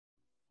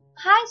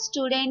Hi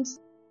students,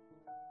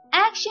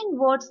 action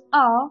words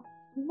are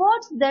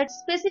words that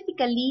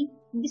specifically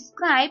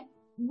describe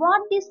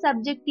what the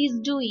subject is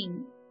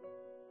doing.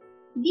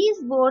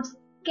 These words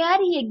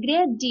carry a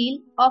great deal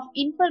of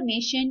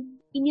information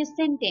in a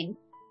sentence.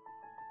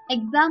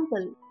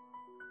 Example: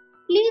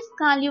 please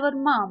call your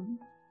mom.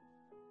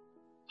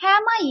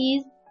 Hama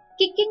is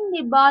kicking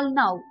the ball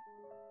now.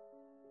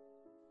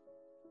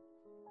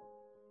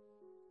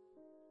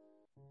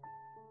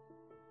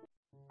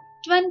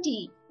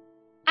 20.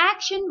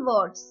 Action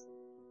words: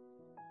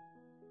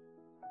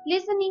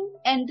 listening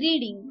and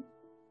reading,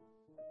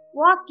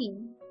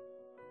 walking,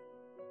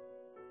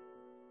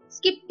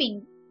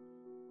 skipping,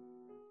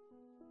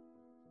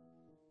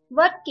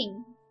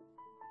 working,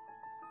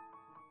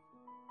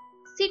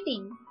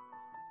 sitting,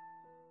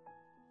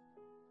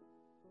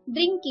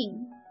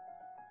 drinking,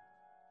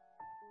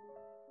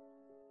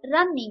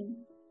 running,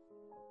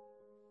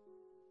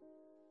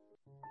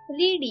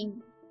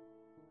 reading,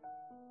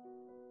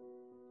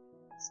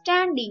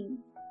 standing,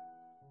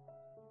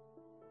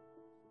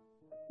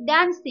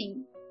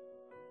 dancing.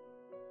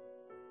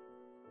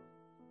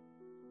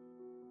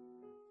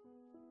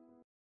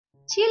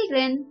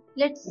 Children,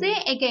 let's say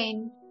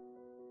again: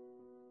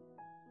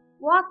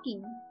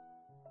 walking,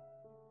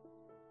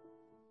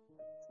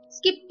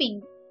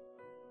 skipping,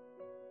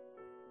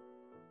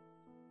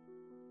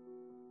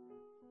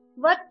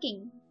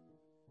 working,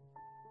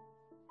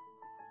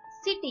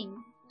 sitting,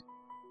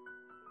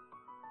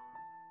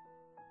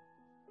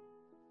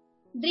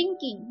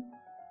 drinking,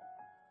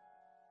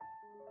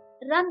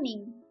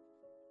 running,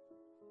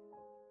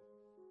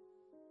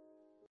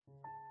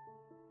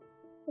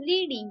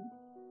 reading,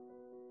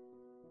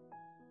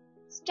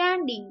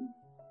 standing,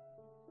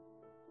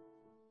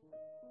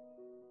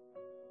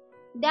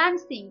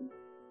 dancing.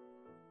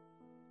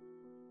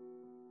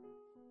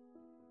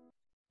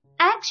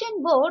 Action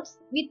words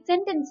with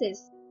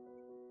sentences: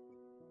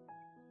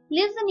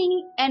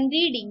 listening and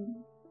reading.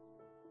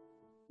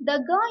 The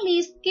girl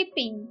is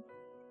skipping.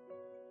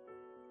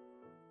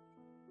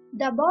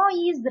 The boy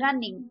is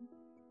running.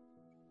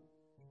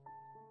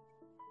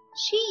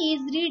 She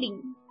is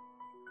reading.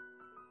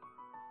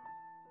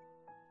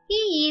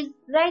 He is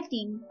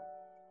writing.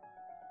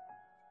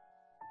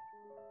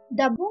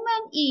 The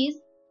woman is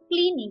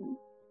cleaning.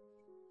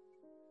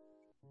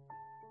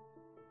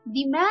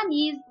 The man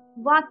is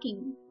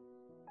walking.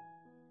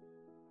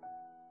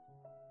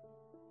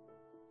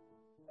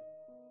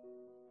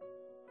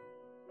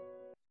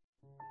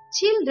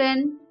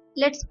 Children,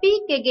 let's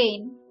speak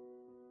again.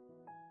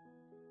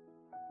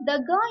 The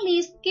girl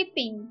is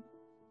skipping.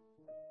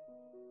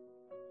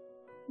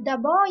 The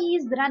boy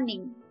is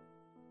running.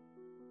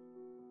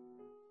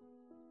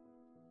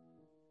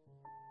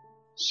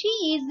 She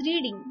is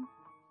reading.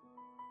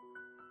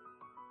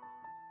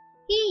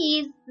 He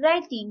is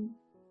writing.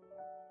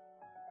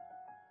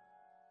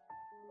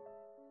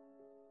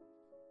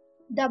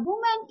 The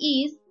woman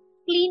is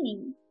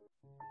cleaning.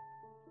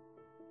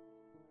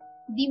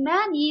 The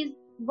man is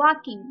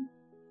walking.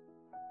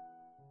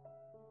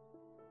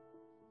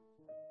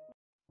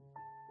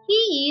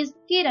 He is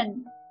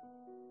Kiran.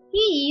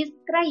 He is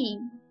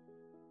crying.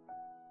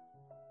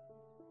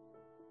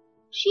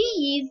 She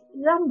is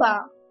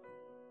Ramba.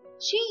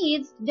 She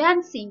is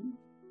dancing.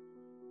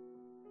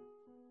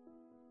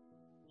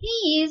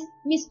 He is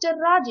Mr.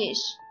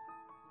 Rajesh.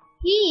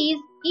 He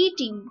is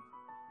eating.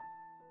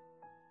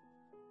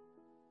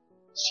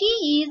 She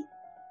is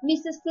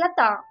Mrs.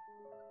 Lata.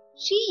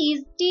 She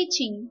is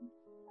teaching.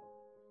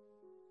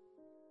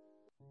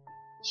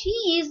 She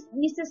is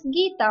Mrs.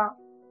 Geeta.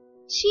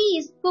 She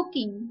is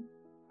cooking.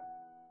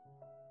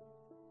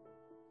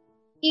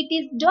 It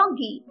is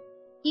doggy.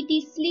 It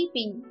is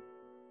sleeping.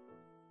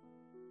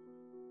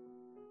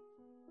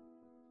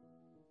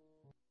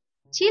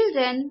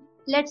 Children,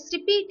 let's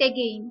repeat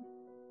again.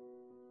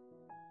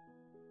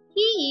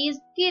 He is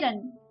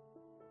Kiran.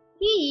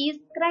 He is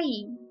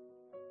crying.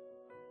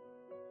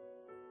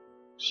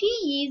 She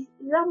is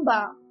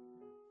Ramba.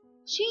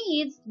 She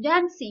is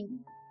dancing.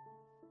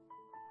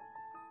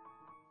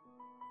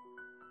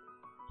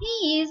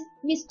 He is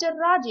Mr.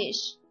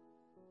 Rajesh.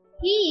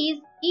 He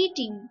is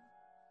eating.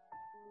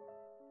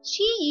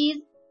 She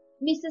is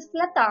Mrs.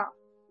 Lata.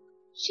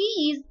 She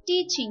is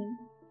teaching.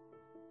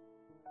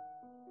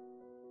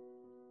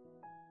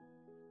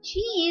 She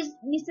is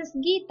Mrs.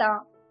 Geeta.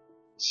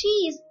 She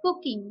is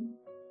cooking.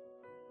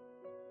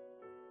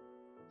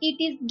 It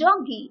is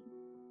doggy.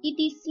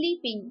 It is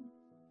sleeping.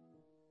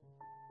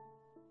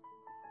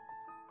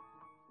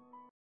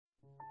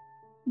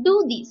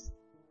 Do this.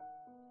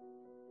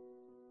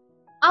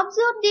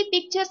 Observe the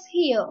pictures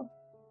here.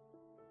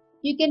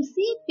 You can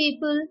see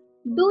people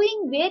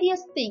doing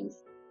various things.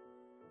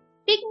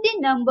 Pick the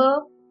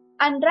number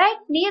and write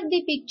near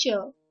the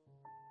picture.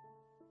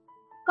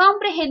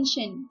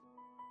 Comprehension.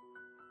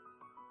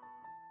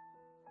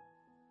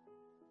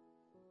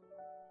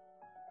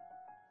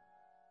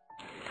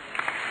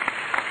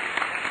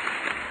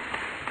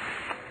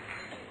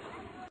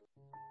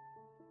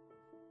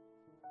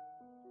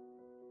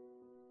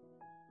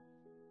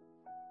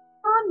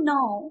 Oh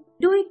no,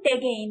 do it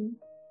again.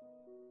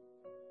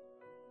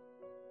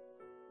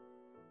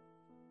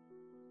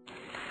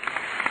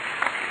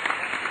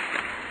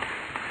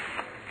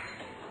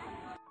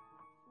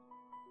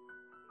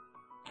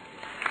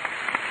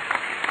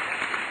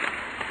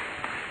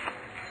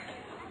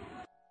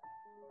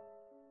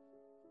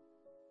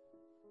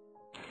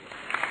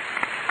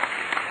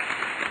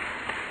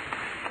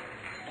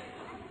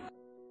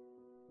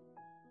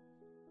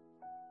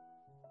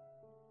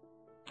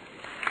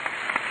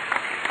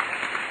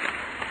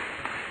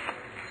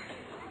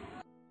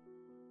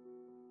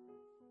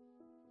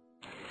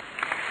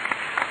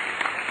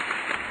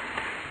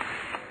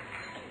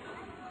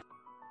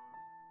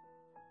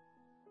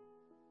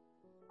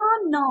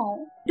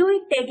 Now, do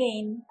it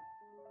again.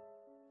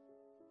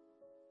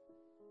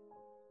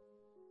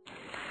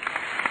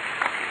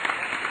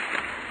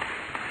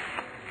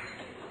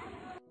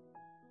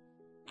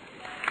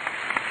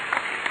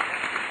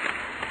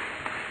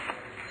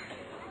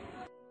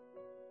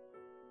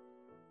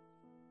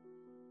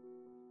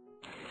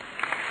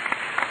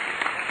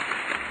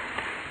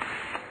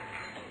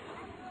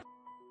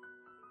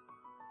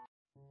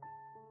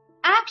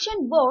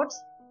 Action words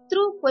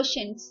through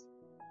questions.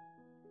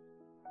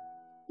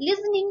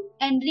 Listening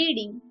and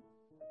reading.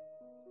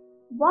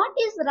 What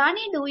is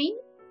Rani doing?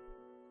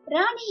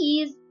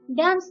 Rani is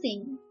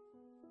dancing.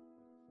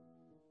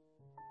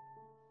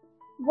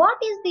 What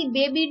is the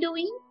baby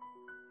doing?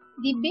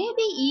 The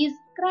baby is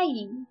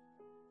crying.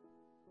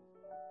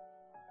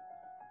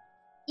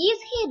 Is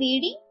he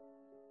reading?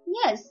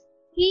 Yes,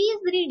 he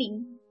is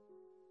reading.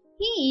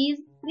 He is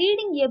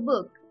reading a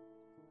book.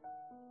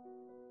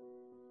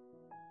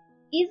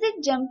 Is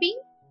it jumping?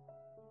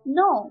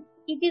 No,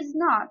 it is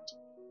not.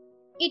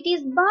 It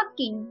is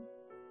barking.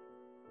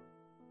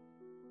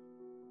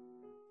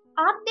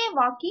 Are they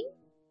walking?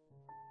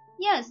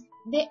 Yes,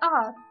 they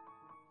are.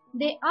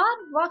 They are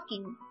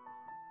walking.